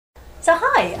So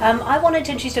hi, I wanted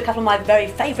to introduce you to a couple of my very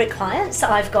favourite clients.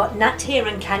 I've got Nat here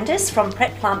and Candice from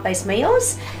Prep Plant-Based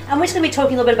Meals, and we're just going to be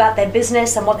talking a little bit about their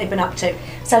business and what they've been up to.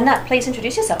 So Nat, please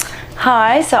introduce yourself.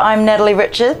 Hi, so I'm Natalie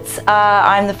Richards.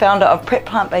 I'm the founder of Prep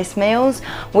Plant-Based Meals.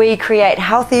 We create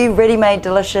healthy, ready-made,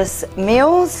 delicious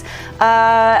meals,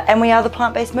 and we are the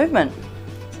plant-based movement.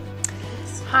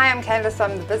 Hi, I'm Candice.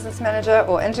 I'm the business manager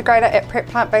or integrator at Prep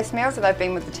Plant-Based Meals, and I've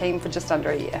been with the team for just under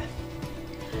a year.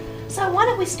 So why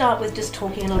don't we start with just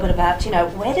talking a little bit about,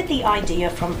 where did the idea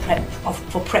for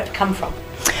Prep come from?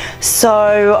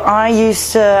 So I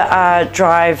used to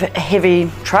drive heavy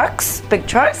trucks, big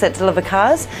trucks that deliver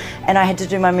cars, and I had to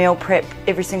do my meal prep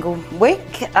every single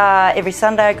week. Every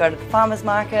Sunday I go to the farmer's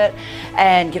market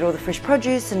and get all the fresh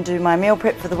produce and do my meal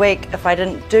prep for the week. If I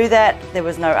didn't do that, there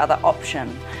was no other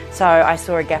option. So I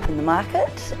saw a gap in the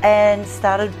market and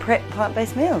started Prep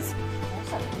Plant-Based Meals.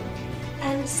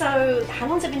 And so, how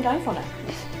long has it been going for now?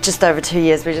 Just over 2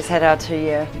 years. We just had our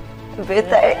 2-year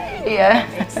birthday. Yeah.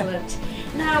 Excellent.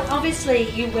 Now, obviously,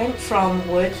 you went from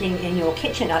working in your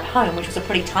kitchen at home, which was a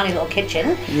pretty tiny little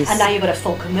kitchen, Yes. and now you've got a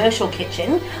full commercial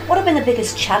kitchen. What have been the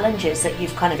biggest challenges that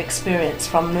you've kind of experienced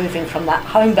from moving from that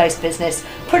home-based business,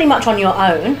 pretty much on your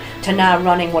own, to now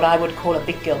running what I would call a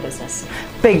big girl business?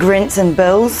 Big rents and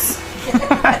bills.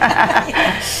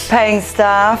 Paying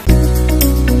staff.